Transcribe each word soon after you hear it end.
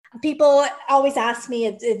People always ask me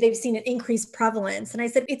if they've seen an increased prevalence. And I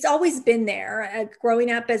said, it's always been there.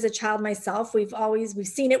 Growing up as a child myself, we've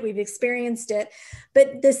seen it, we've experienced it.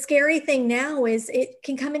 But the scary thing now is it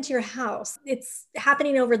can come into your house. It's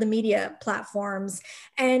happening over the media platforms.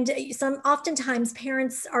 And oftentimes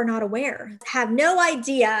parents are not aware, have no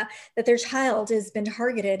idea that their child has been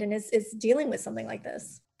targeted and is dealing with something like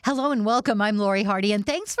this. Hello and welcome. I'm Lori Hardy, and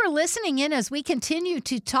thanks for listening in as we continue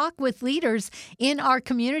to talk with leaders in our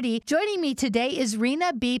community. Joining me today is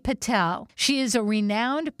Reena B. Patel. She is a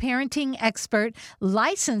renowned parenting expert,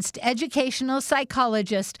 licensed educational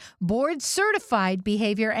psychologist, board certified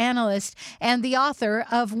behavior analyst, and the author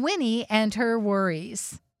of Winnie and Her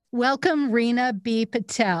Worries. Welcome, Reena B.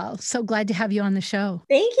 Patel. So glad to have you on the show.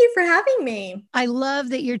 Thank you for having me. I love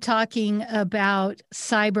that you're talking about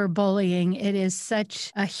cyberbullying. It is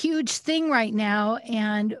such a huge thing right now,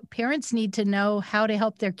 and parents need to know how to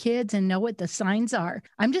help their kids and know what the signs are.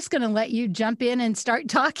 I'm just going to let you jump in and start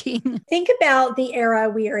talking. Think about the era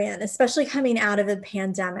we are in, especially coming out of the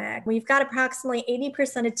pandemic. We've got approximately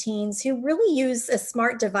 80% of teens who really use a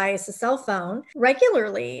smart device, a cell phone,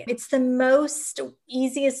 regularly. It's the most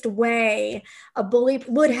easiest way a bully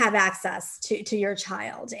would have access to your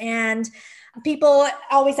child. And people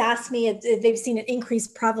always ask me if they've seen an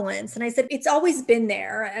increased prevalence. And I said, it's always been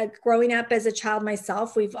there. Growing up as a child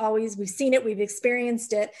myself, we've seen it, we've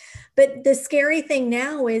experienced it. But the scary thing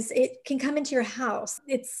now is it can come into your house.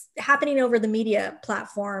 It's happening over the media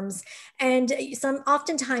platforms. And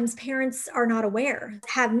oftentimes parents are not aware,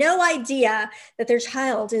 have no idea that their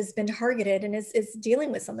child has been targeted and is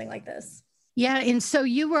dealing with something like this. Yeah. And so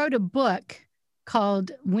you wrote a book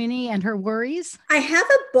called Winnie and Her Worries. I have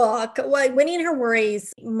a book, Winnie and Her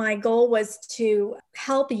Worries. My goal was to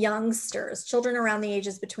help youngsters, children around the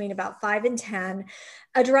ages between about 5 and 10,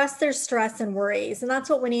 address their stress and worries. And that's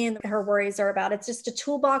what Winnie and Her Worries are about. It's just a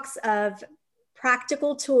toolbox of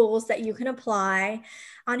practical tools that you can apply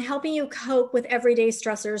on helping you cope with everyday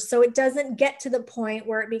stressors so it doesn't get to the point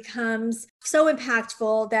where it becomes so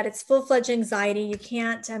impactful that it's full-fledged anxiety. You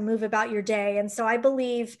can't move about your day. And so I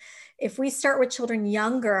believe if we start with children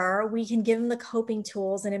younger, we can give them the coping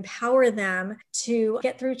tools and empower them to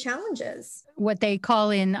get through challenges. What they call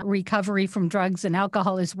in recovery from drugs and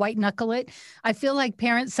alcohol is white knuckle it. I feel like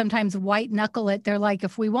parents sometimes white knuckle it. They're like,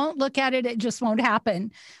 if we won't look at it, it just won't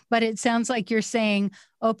happen. But it sounds like you're saying,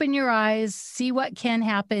 open your eyes, see what can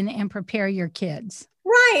happen, and prepare your kids.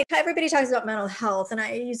 Right. Everybody talks about mental health, and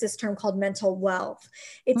I use this term called mental wealth.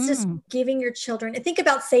 It's just giving your children, think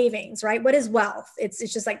about savings, right? What is wealth? It's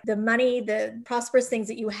just like the money, the prosperous things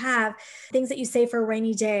that you have, things that you save for a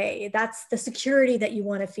rainy day. That's the security that you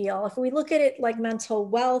want to feel. If we look at it like mental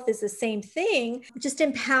wealth is the same thing, just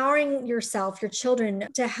empowering yourself, your children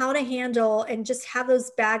to how to handle and just have those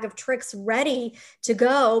bag of tricks ready to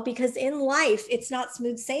go, because in life, it's not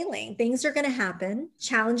smooth sailing. Things are going to happen.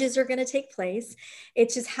 Challenges are going to take place.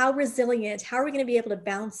 It's just how resilient, how are we going to be able to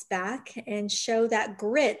bounce back and show that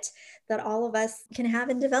grit that all of us can have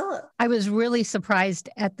and develop? I was really surprised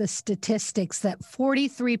at the statistics that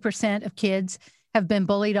 43% of kids have been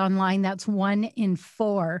bullied online. That's 1 in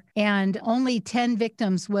 4. And only 10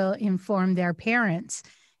 victims will inform their parents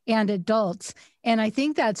and adults. And I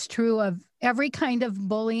think that's true of every kind of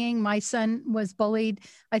bullying. My son was bullied,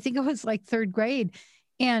 I think it was like 3rd grade.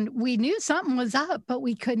 And we knew something was up, but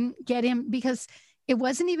we couldn't get him because it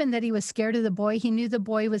wasn't even that he was scared of the boy. He knew the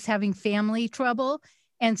boy was having family trouble.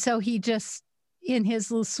 And so he just, in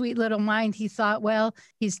his little sweet little mind, he thought, well,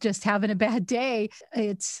 he's just having a bad day.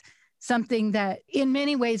 It's something that in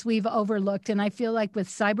many ways we've overlooked. And I feel like with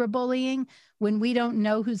cyberbullying, when we don't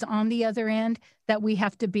know who's on the other end, that we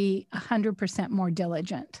have to be 100% more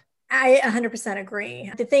diligent. I 100% agree.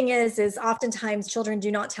 The thing is oftentimes children do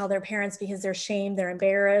not tell their parents because they're ashamed, they're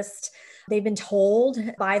embarrassed. They've been told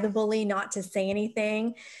by the bully not to say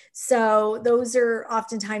anything. So those are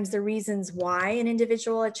oftentimes the reasons why an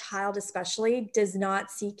individual, a child especially, does not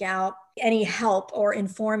seek out any help or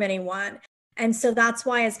inform anyone. And so that's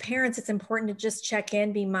why as parents, it's important to just check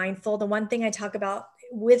in, be mindful. The one thing I talk about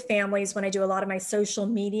with families when I do a lot of my social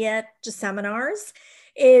media just seminars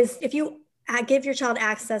is if you give your child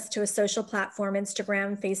access to a social platform,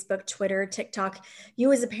 Instagram, Facebook, Twitter, TikTok,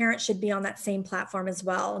 you as a parent should be on that same platform as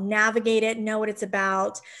well. Navigate it, know what it's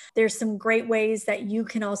about. There's some great ways that you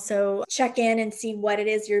can also check in and see what it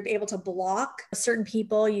is you're able to block certain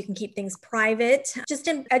people. You can keep things private. Just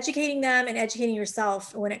educating them and educating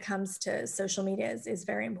yourself when it comes to social media is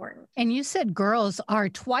very important. And you said girls are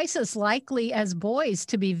twice as likely as boys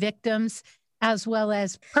to be victims as well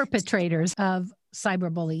as perpetrators of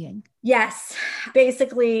cyberbullying. Yes,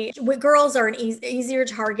 basically, girls are an easier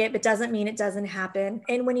target, but doesn't mean it doesn't happen.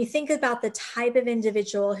 And when you think about the type of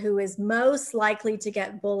individual who is most likely to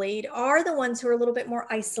get bullied, are the ones who are a little bit more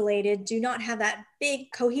isolated, do not have that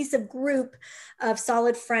big cohesive group of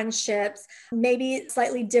solid friendships, maybe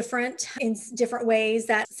slightly different in different ways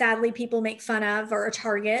that sadly people make fun of or a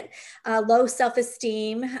target, low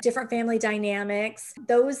self-esteem, different family dynamics.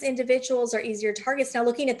 Those individuals are easier targets. Now,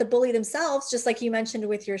 looking at the bully themselves, just like you mentioned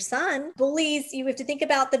with your son, bullies, you have to think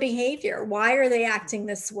about the behavior. Why are they acting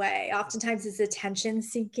this way? Oftentimes it's attention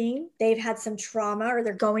seeking. They've had some trauma or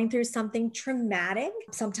they're going through something traumatic.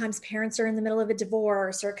 Sometimes parents are in the middle of a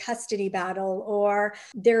divorce or a custody battle, or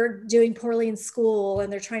they're doing poorly in school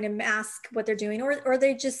and they're trying to mask what they're doing, or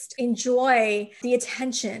they just enjoy the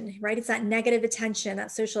attention, right? It's that negative attention,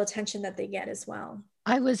 that social attention that they get as well.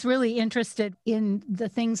 I was really interested in the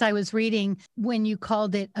things I was reading when you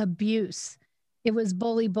called it abuse. It was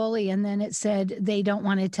bully, bully, and then it said they don't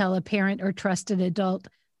want to tell a parent or trusted adult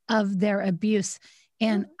of their abuse.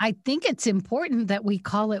 And I think it's important that we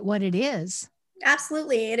call it what it is.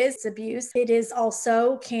 Absolutely. It is abuse. It is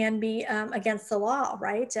also can be against the law,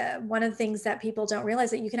 right? One of the things that people don't realize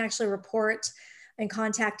that you can actually report and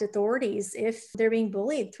contact authorities if they're being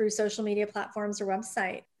bullied through social media platforms or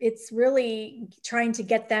website. It's really trying to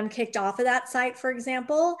get them kicked off of that site, for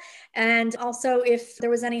example. And also if there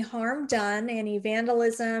was any harm done, any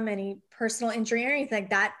vandalism, any personal injury or anything,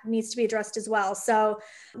 that needs to be addressed as well. So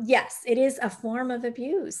yes, it is a form of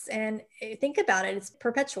abuse. And think about it, it's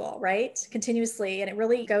perpetual, right? Continuously. And it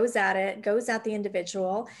really goes at the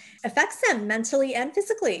individual, affects them mentally and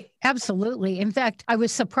physically. Absolutely. In fact, I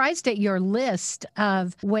was surprised at your list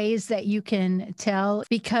of ways that you can tell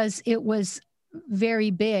because it was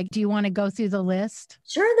very big. Do you want to go through the list?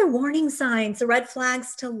 Sure, the warning signs, the red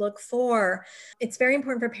flags to look for. It's very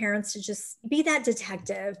important for parents to just be that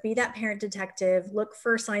detective, be that parent detective, look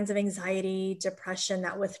for signs of anxiety, depression,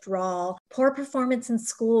 that withdrawal. Poor performance in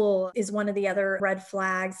school is one of the other red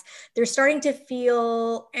flags. They're starting to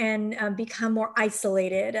feel and become more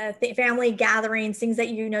isolated. Family gatherings, things that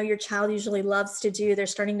you know your child usually loves to do, they're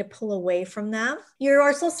starting to pull away from them. You're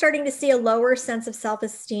also starting to see a lower sense of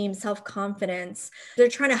self-esteem, self-confidence. They're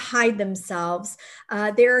trying to hide themselves.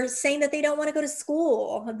 They're saying that they don't want to go to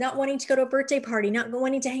school, not wanting to go to a birthday party, not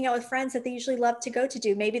wanting to hang out with friends that they usually love to go to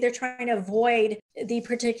do. Maybe they're trying to avoid the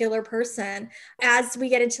particular person. As we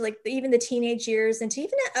get into like even the teenage years, into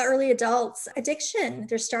even early adults, addiction,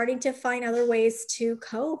 they're starting to find other ways to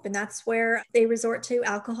cope. And that's where they resort to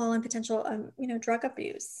alcohol and potential, drug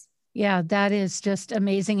abuse. Yeah, that is just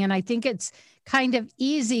amazing. And I think it's kind of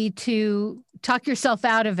easy to talk yourself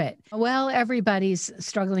out of it. Well, everybody's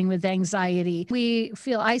struggling with anxiety. We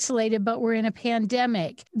feel isolated, but we're in a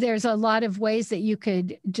pandemic. There's a lot of ways that you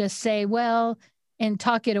could just say, well, and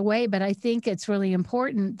talk it away. But I think it's really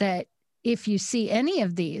important that if you see any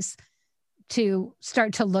of these, to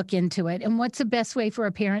start to look into it. And what's the best way for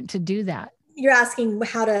a parent to do that? You're asking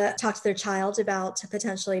how to talk to their child about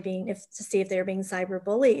potentially to see if they're being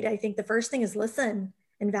cyberbullied. I think the first thing is listen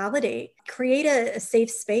and validate. Create a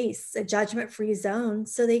safe space, a judgment-free zone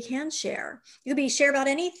so they can share. You could share about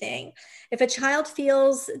anything. If a child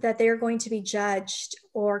feels that they're going to be judged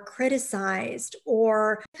or criticized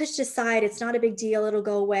or pushed aside, it's not a big deal, it'll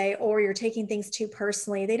go away, or you're taking things too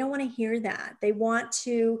personally, they don't want to hear that. They want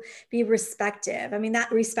to be respectful. I mean,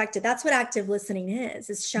 that's what active listening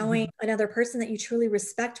is showing another person that you truly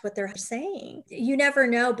respect what they're saying. You never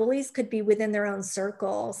know, bullies could be within their own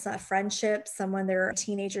circles, friendships, someone they're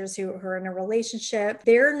teenagers who are in a relationship.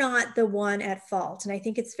 They're not the one at fault. And I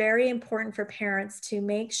think it's very important for parents to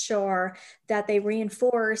make sure that they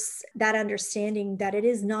reinforce that understanding that it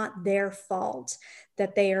is not their fault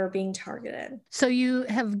that they are being targeted. So you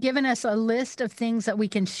have given us a list of things that we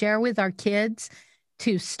can share with our kids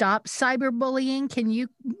to stop cyberbullying. Can you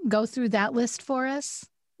go through that list for us?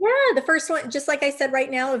 Yeah, the first one, just like I said right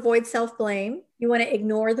now, avoid self-blame. You want to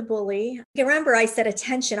ignore the bully. Remember, I said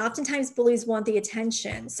attention. Oftentimes bullies want the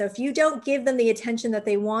attention. So if you don't give them the attention that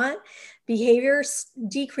they want, behavior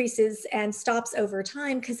decreases and stops over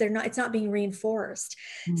time because it's not being reinforced.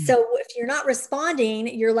 So if you're not responding,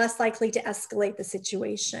 you're less likely to escalate the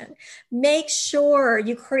situation. Make sure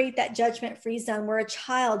you create that judgment-free zone where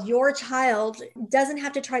your child doesn't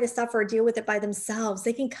have to try to suffer or deal with it by themselves.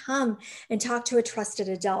 They can come and talk to a trusted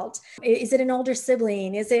adult. Is it an older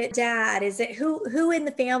sibling? Is it dad? Is it who in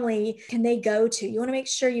the family can they go to? You want to make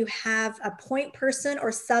sure you have a point person or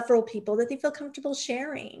several people that they feel comfortable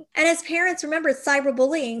sharing. And as parents, remember it's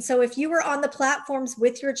cyberbullying. So if you are on the platforms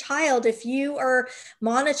with your child, if you are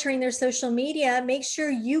monitoring their social media, make sure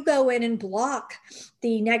you go in and block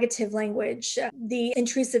the negative language, the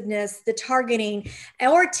intrusiveness, the targeting,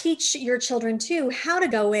 or teach your children too how to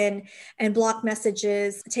go in and block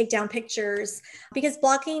messages, take down pictures, because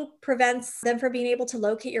blocking prevents them from being able to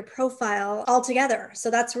locate your profile altogether. So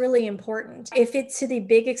that's really important. If it's to the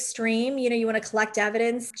big extreme, you want to collect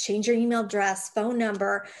evidence, change your email address, phone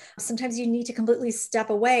number. Sometimes you need to completely step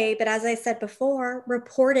away. But as I said before,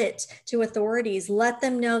 report it to authorities. Let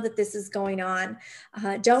them know that this is going on.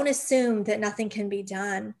 Don't assume that nothing can be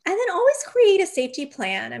done. And then always create a safety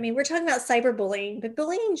plan. I mean, we're talking about cyberbullying, but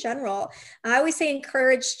bullying in general. I always say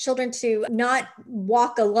encourage children to not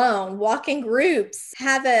walk alone, walk in groups,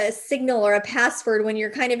 have a signal or a password when you're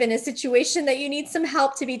kind of in a situation that you need some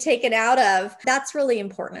help to be taken out of. That's really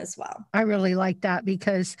important as well. I really like that,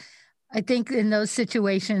 because I think in those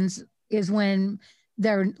situations is when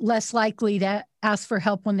they're less likely to ask for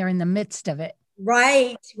help when they're in the midst of it.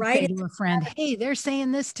 Right. Say to a friend, hey, they're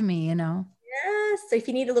saying this to me, Yes. So if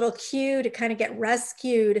you need a little cue to kind of get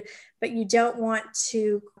rescued, but you don't want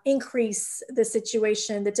to increase the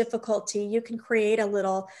situation, the difficulty, you can create a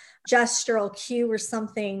little gestural cue or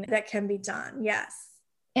something that can be done. Yes.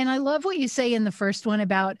 And I love what you say in the first one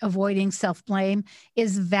about avoiding self-blame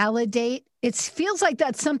is validate. It feels like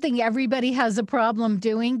that's something everybody has a problem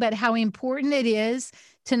doing, but how important it is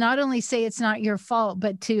to not only say it's not your fault,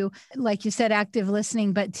 but to, like you said, active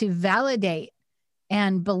listening, but to validate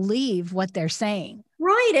and believe what they're saying.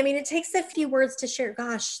 Right. I mean, it takes a few words to share,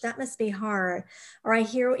 gosh, that must be hard. Or I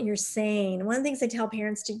hear what you're saying. One of the things I tell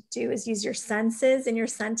parents to do is use your senses in your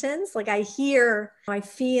sentence. Like I hear, I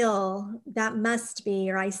feel, that must be,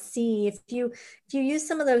 or I see. If you use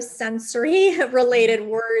some of those sensory related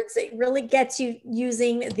words, it really gets you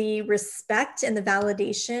using the respect and the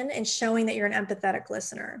validation and showing that you're an empathetic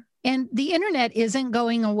listener. And the internet isn't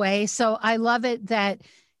going away. So I love it that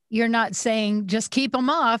you're not saying just keep them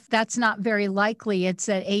off. That's not very likely. It's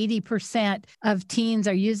that 80% of teens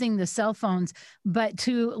are using the cell phones, but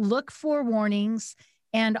to look for warnings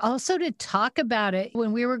and also to talk about it.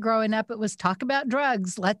 When we were growing up, it was talk about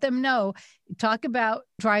drugs, let them know, talk about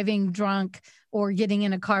driving drunk or getting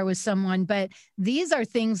in a car with someone. But these are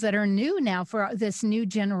things that are new now for this new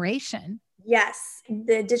generation. Yes,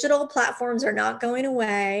 the digital platforms are not going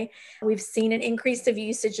away. We've seen an increase of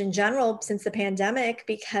usage in general since the pandemic,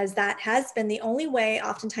 because that has been the only way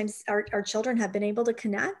oftentimes our children have been able to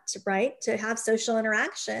connect, right? To have social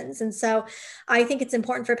interactions. And so I think it's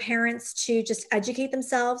important for parents to just educate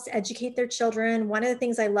themselves, educate their children. One of the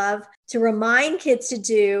things I love to remind kids to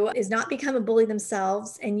do is not become a bully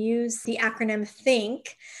themselves and use the acronym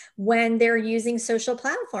THINK when they're using social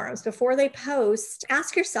platforms. Before they post,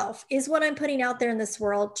 ask yourself, is what I'm putting out there in this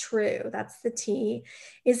world true? That's the T.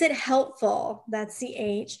 Is it helpful? That's the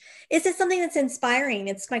H. Is it something that's inspiring?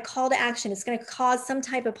 It's my call to action. It's going to cause some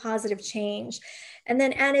type of positive change. And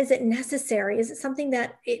then N, is it necessary? Is it something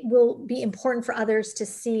that it will be important for others to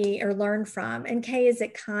see or learn from? And K, is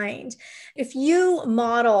it kind? If you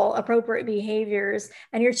model appropriate behaviors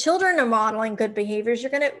and your children are modeling good behaviors,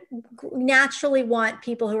 you're going to naturally want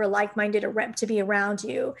people who are like-minded to be around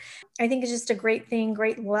you. I think it's just a great thing,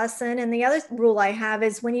 great lesson. And the other rule I have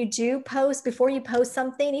is when you do post, before you post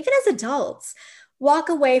something, even as adults, walk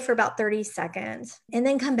away for about 30 seconds and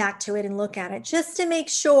then come back to it and look at it just to make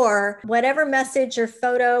sure whatever message or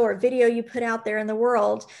photo or video you put out there in the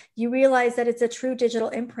world, you realize that it's a true digital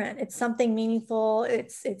imprint. It's something meaningful.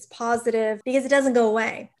 It's positive, because it doesn't go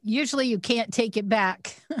away. Usually you can't take it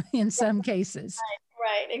back in some cases.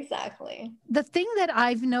 Right, exactly. The thing that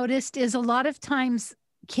I've noticed is a lot of times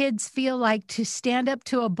kids feel like to stand up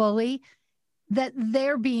to a bully that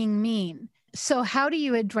they're being mean. So how do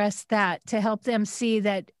you address that to help them see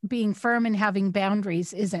that being firm and having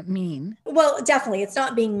boundaries isn't mean? Well, definitely. It's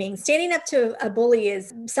not being mean. Standing up to a bully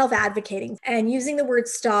is self-advocating and using the word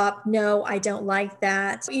stop. No, I don't like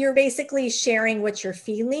that. You're basically sharing what you're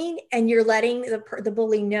feeling and you're letting the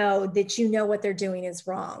bully know that you know what they're doing is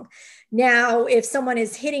wrong. Now, if someone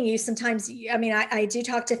is hitting you, sometimes, I mean, I do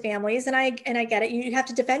talk to families and I get it. You have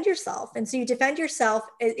to defend yourself. And so you defend yourself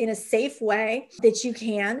in a safe way that you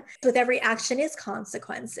can. With every action is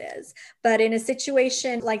consequences. But in a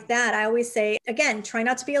situation like that, I always say, again, try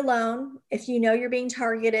not to be alone. If you know you're being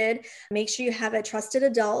targeted, make sure you have a trusted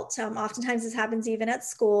adult. Oftentimes this happens even at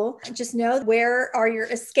school. Just know, where are your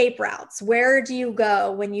escape routes? Where do you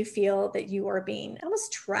go when you feel that you are being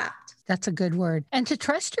almost trapped? That's a good word. And to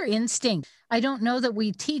trust your instinct. I don't know that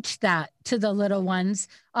we teach that to the little ones.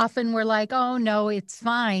 Often we're like, oh, no, it's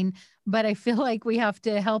fine. But I feel like we have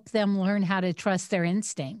to help them learn how to trust their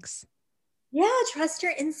instincts. Yeah, trust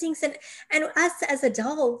your instincts. And us as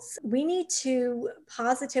adults, we need to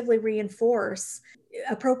positively reinforce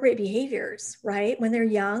appropriate behaviors, right? When they're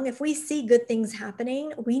young, if we see good things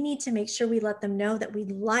happening, we need to make sure we let them know that we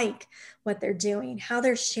like what they're doing, how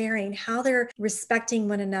they're sharing, how they're respecting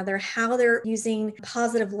one another, how they're using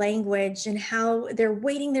positive language, and how they're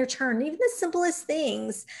waiting their turn. Even the simplest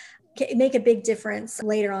things can make a big difference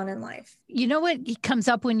later on in life. You know what comes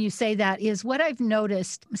up when you say that is what I've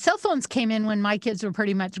noticed. Cell phones came in when my kids were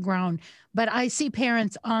pretty much grown, but I see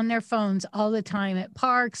parents on their phones all the time at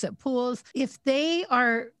parks, at pools. If they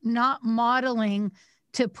are not modeling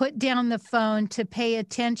to put down the phone, to pay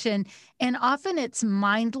attention, and often it's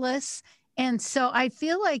mindless. And so I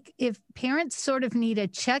feel like if parents sort of need a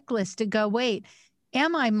checklist to go, wait,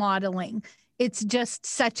 am I modeling? It's just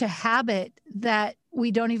such a habit that we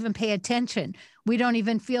don't even pay attention. We don't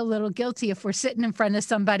even feel a little guilty if we're sitting in front of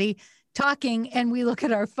somebody talking and we look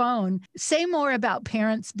at our phone. Say more about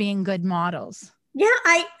parents being good models. Yeah,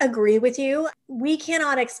 I agree with you. We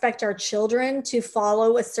cannot expect our children to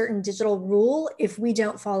follow a certain digital rule if we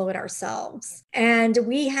don't follow it ourselves. And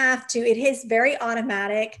we have to, it is very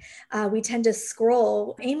automatic. We tend to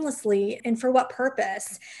scroll aimlessly. And for what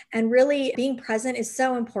purpose? And really being present is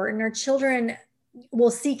so important. Our children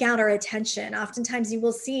will seek out our attention. Oftentimes, you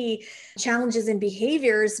will see challenges in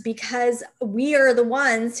behaviors because we are the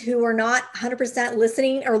ones who are not 100%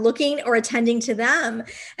 listening or looking or attending to them.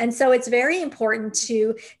 And so it's very important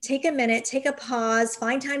to take a minute, take a pause,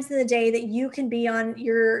 find times in the day that you can be on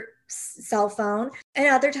your cell phone, and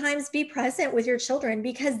other times be present with your children,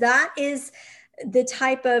 because that is the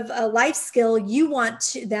type of life skill you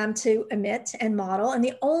want them to emit and model. And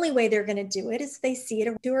the only way they're going to do it is if they see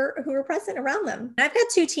it who are present around them. I've got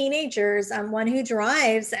two teenagers, one who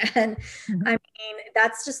drives, and I mean,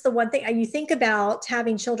 that's just the one thing. You think about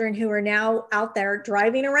having children who are now out there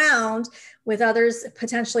driving around with others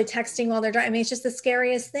potentially texting while they're driving. I mean, it's just the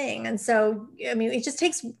scariest thing. And so, I mean, it just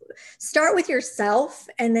takes, start with yourself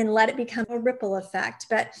and then let it become a ripple effect.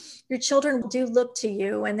 But your children do look to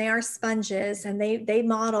you, and they are sponges, and they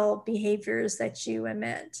model behaviors that you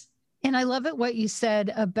emit. And I love it what you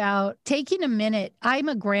said about taking a minute. I'm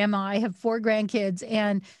a grandma. I have 4 grandkids.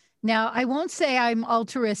 And now I won't say I'm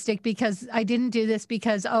altruistic because I didn't do this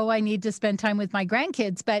because, oh, I need to spend time with my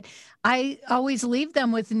grandkids. But I always leave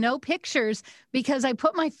them with no pictures because I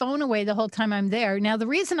put my phone away the whole time I'm there. Now, the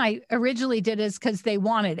reason I originally did is because they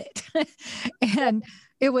wanted it. And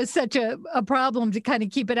it was such a problem to kind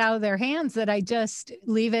of keep it out of their hands that I just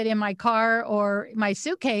leave it in my car or my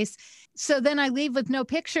suitcase. So then I leave with no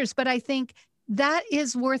pictures. But I think that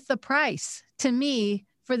is worth the price to me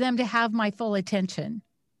for them to have my full attention.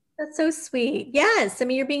 That's so sweet. Yes. I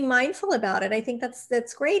mean, you're being mindful about it. I think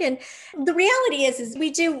that's great. And the reality is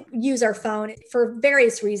we do use our phone for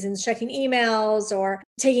various reasons, checking emails or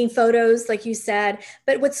taking photos, like you said.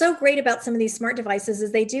 But what's so great about some of these smart devices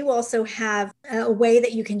is they do also have a way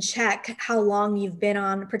that you can check how long you've been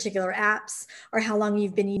on particular apps or how long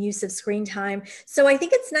you've been in use of screen time. So I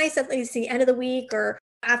think it's nice at least the end of the week or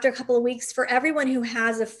after a couple of weeks for everyone who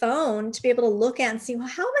has a phone to be able to look at and see, well,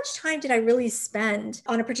 how much time did I really spend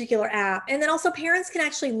on a particular app? And then also parents can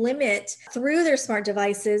actually limit through their smart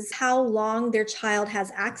devices how long their child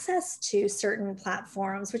has access to certain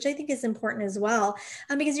platforms, which I think is important as well,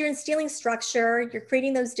 because you're instilling structure, you're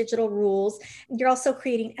creating those digital rules, you're also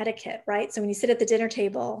creating etiquette, right? So when you sit at the dinner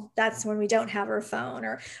table, that's when we don't have our phone,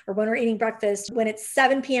 or when we're eating breakfast, when it's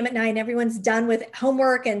 7 p.m. at night and everyone's done with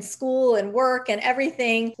homework and school and work and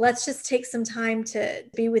everything. Let's just take some time to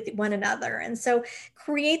be with one another. And so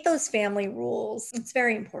create those family rules. It's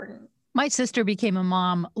very important. My sister became a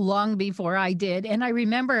mom long before I did. And I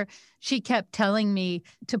remember she kept telling me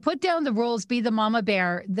to put down the rules, be the mama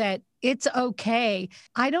bear, that it's okay.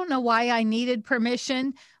 I don't know why I needed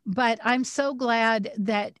permission, but I'm so glad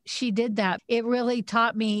that she did that. It really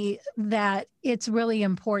taught me that it's really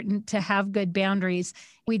important to have good boundaries.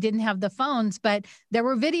 We didn't have the phones, but there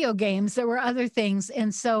were video games, there were other things.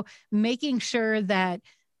 And so making sure that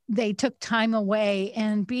they took time away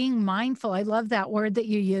and being mindful. I love that word that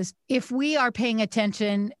you used. If we are paying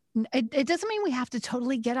attention, it doesn't mean we have to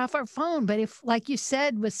totally get off our phone. But if, like you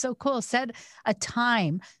said, was so cool, set a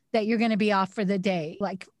time that you're going to be off for the day,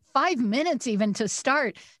 like 5 minutes even to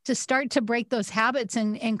start to break those habits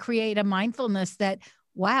and create a mindfulness that,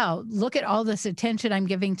 wow, look at all this attention I'm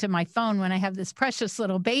giving to my phone when I have this precious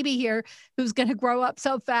little baby here who's going to grow up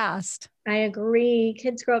so fast. I agree.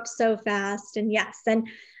 Kids grow up so fast. And yes, and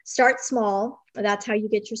start small. That's how you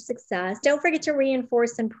get your success. Don't forget to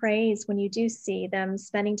reinforce and praise when you do see them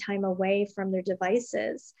spending time away from their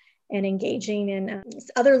devices. and engaging in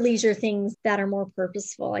other leisure things that are more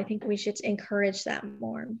purposeful. I think we should encourage that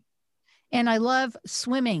more. And I love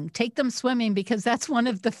swimming. Take them swimming because that's one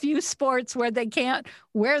of the few sports where they can't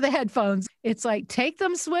wear the headphones. It's like, take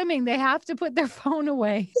them swimming. They have to put their phone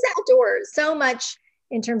away. It's outdoors. So much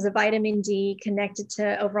in terms of vitamin D connected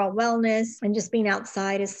to overall wellness, and just being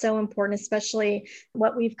outside is so important, especially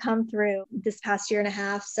what we've come through this past year and a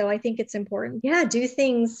half. So I think it's important. Yeah, do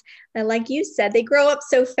things that, like you said, they grow up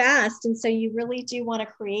so fast. And so you really do want to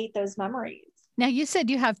create those memories. Now, you said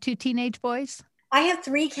you have 2 teenage boys. I have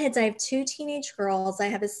 3 kids. I have 2 teenage girls. I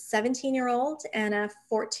have a 17-year-old and a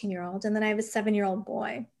 14-year-old. And then I have a 7-year-old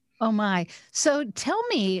boy. Oh my. So tell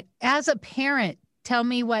me, as a parent, tell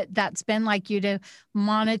me what that's been like you to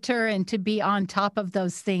monitor and to be on top of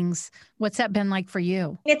those things. What's that been like for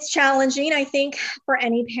you? It's challenging, I think, for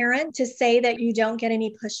any parent to say that you don't get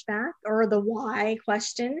any pushback or the why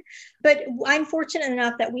question. But I'm fortunate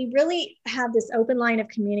enough that we really have this open line of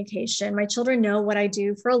communication. My children know what I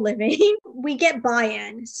do for a living. We get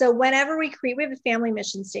buy-in. So whenever we have a family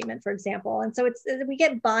mission statement, for example. And so we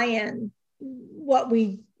get buy-in what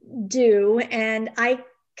we do. And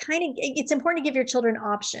it's important to give your children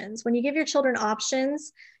options. When you give your children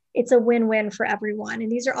options, it's a win-win for everyone.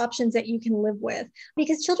 And these are options that you can live with,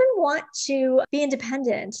 because children want to be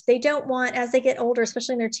independent. They don't want, as they get older,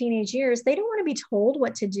 especially in their teenage years, they don't want to be told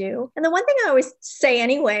what to do. And the one thing I always say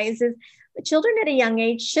anyways is children at a young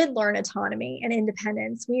age should learn autonomy and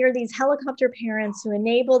independence. We are these helicopter parents who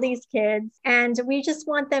enable these kids. And we just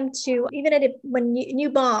want them to, even when new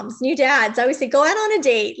moms, new dads, I always say, go out on a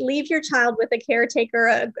date, leave your child with a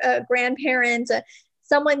caretaker, a grandparent,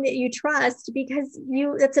 someone that you trust, because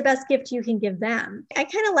that's the best gift you can give them. I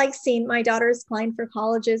kind of like seeing my daughter's applying for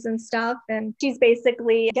colleges and stuff, and she's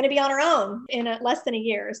basically going to be on her own in less than a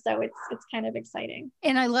year. So it's kind of exciting.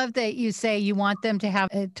 And I love that you say you want them to have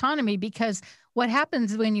autonomy, because what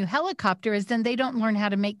happens when you helicopter is then they don't learn how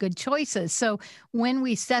to make good choices. So when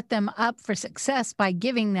we set them up for success by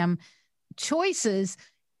giving them choices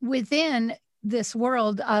within this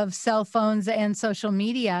world of cell phones and social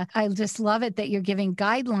media, I just love it that you're giving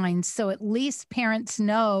guidelines so at least parents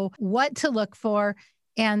know what to look for,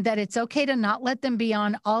 and that it's okay to not let them be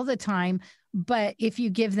on all the time. But if you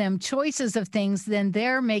give them choices of things, then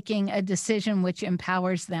they're making a decision which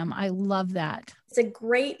empowers them. I love that. It's a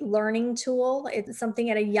great learning tool. It's something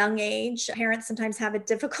at a young age. Parents sometimes have a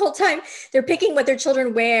difficult time. They're picking what their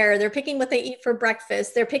children wear. They're picking what they eat for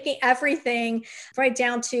breakfast. They're picking everything right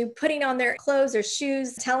down to putting on their clothes or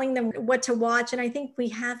shoes, telling them what to watch. And I think we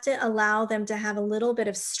have to allow them to have a little bit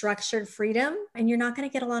of structured freedom. And you're not going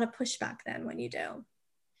to get a lot of pushback then when you do.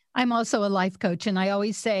 I'm also a life coach, and I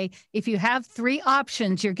always say, if you have 3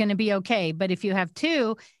 options, you're going to be okay. But if you have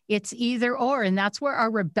 2, it's either or. And that's where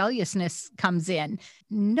our rebelliousness comes in.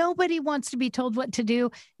 Nobody wants to be told what to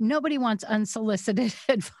do. Nobody wants unsolicited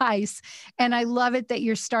advice. And I love it that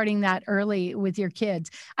you're starting that early with your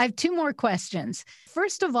kids. I have 2 more questions.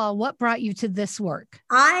 First of all, what brought you to this work?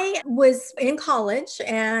 I was in college,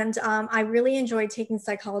 and I really enjoyed taking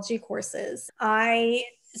psychology courses. I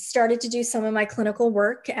started to do some of my clinical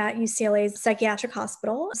work at UCLA's psychiatric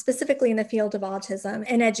hospital, specifically in the field of autism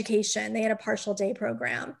and education. They had a partial day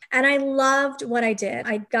program. And I loved what I did.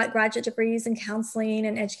 I got graduate degrees in counseling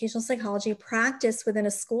and educational psychology, practiced within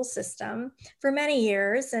a school system for many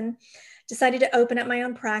years, and decided to open up my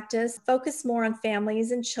own practice, focus more on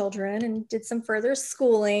families and children, and did some further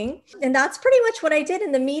schooling. And that's pretty much what I did.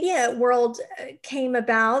 And the media world came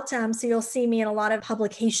about. So you'll see me in a lot of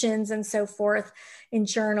publications and so forth in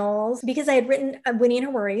journals, because I had written Winnie and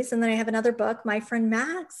Her Worries. And then I have another book, My Friend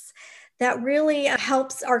Max, that really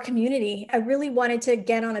helps our community. I really wanted to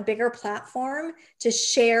get on a bigger platform to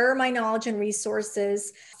share my knowledge and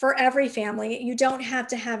resources for every family. You don't have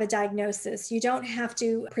to have a diagnosis. You don't have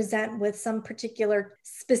to present with some particular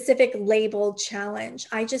specific labeled challenge.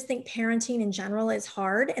 I just think parenting in general is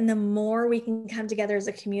hard. And the more we can come together as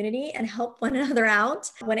a community and help one another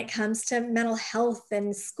out when it comes to mental health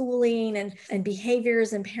and schooling and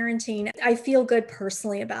behaviors and parenting, I feel good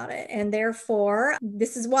personally about it. And therefore,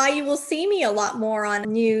 this is why you will see me a lot more on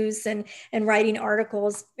news and writing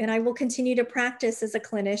articles. And I will continue to practice as a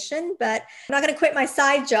clinician, but I'm not going to quit my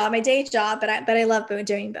side job, my day job, but I love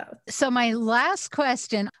doing both. So my last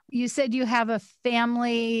question, You said you have a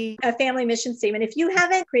family mission statement. If you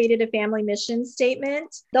haven't created a family mission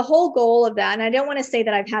statement, the whole goal of that, and I don't want to say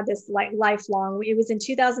that I've had this like lifelong, it was in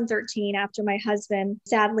 2013 after my husband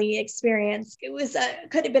sadly experienced,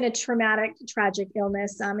 could have been a traumatic, tragic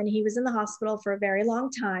illness. And he was in the hospital for a very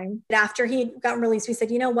long time. But after he got released, we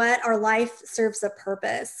said, you know what? Our life serves a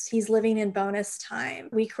purpose. He's living in bonus time.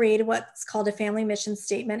 We created what's called a family mission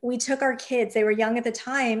statement. We took our kids, they were young at the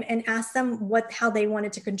time, and asked them how they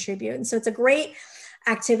wanted to contribute. And so it's a great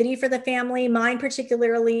activity for the family. Mine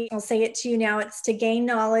particularly, I'll say it to you now, it's to gain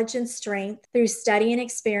knowledge and strength through study and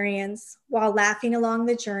experience while laughing along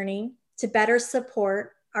the journey to better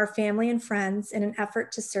support our family and friends in an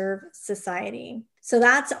effort to serve society. So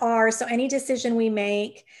so any decision we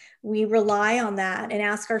make, we rely on that and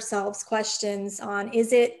ask ourselves questions on,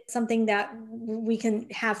 is it something that we can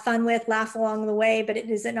have fun with, laugh along the way, but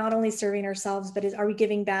is it not only serving ourselves, but are we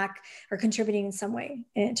giving back or contributing in some way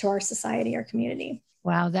to our society, our community?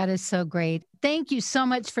 Wow, that is so great. Thank you so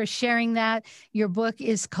much for sharing that. Your book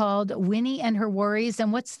is called Winnie and Her Worries.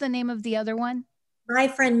 And what's the name of the other one? My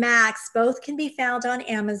Friend Max. Both can be found on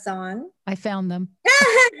Amazon. I found them.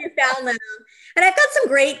 You found them. And I've got some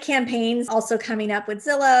great campaigns also coming up with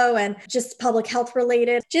Zillow and just public health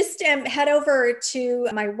related. Just head over to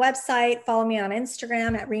my website, follow me on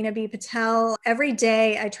Instagram at Reena B. Patel. Every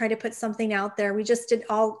day I try to put something out there. We just did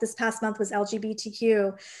this past month was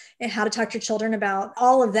LGBTQ and how to talk to your children about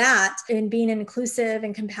all of that and being inclusive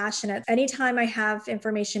and compassionate. Anytime I have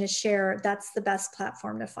information to share, that's the best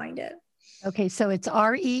platform to find it. Okay, so it's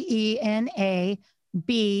REENABPATEL,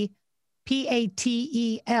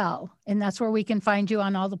 and that's where we can find you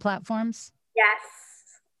on all the platforms? Yes.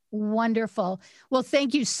 Wonderful. Well,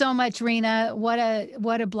 thank you so much, Reena. What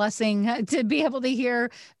a blessing to be able to hear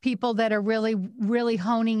people that are really, really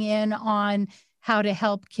honing in on how to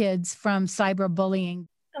help kids from cyberbullying.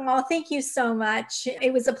 Oh, thank you so much.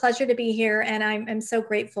 It was a pleasure to be here, and I'm so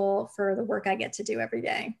grateful for the work I get to do every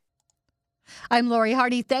day. I'm Lori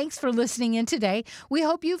Hardy. Thanks for listening in today. We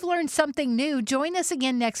hope you've learned something new. Join us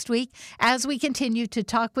again next week as we continue to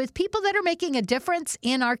talk with people that are making a difference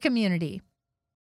in our community.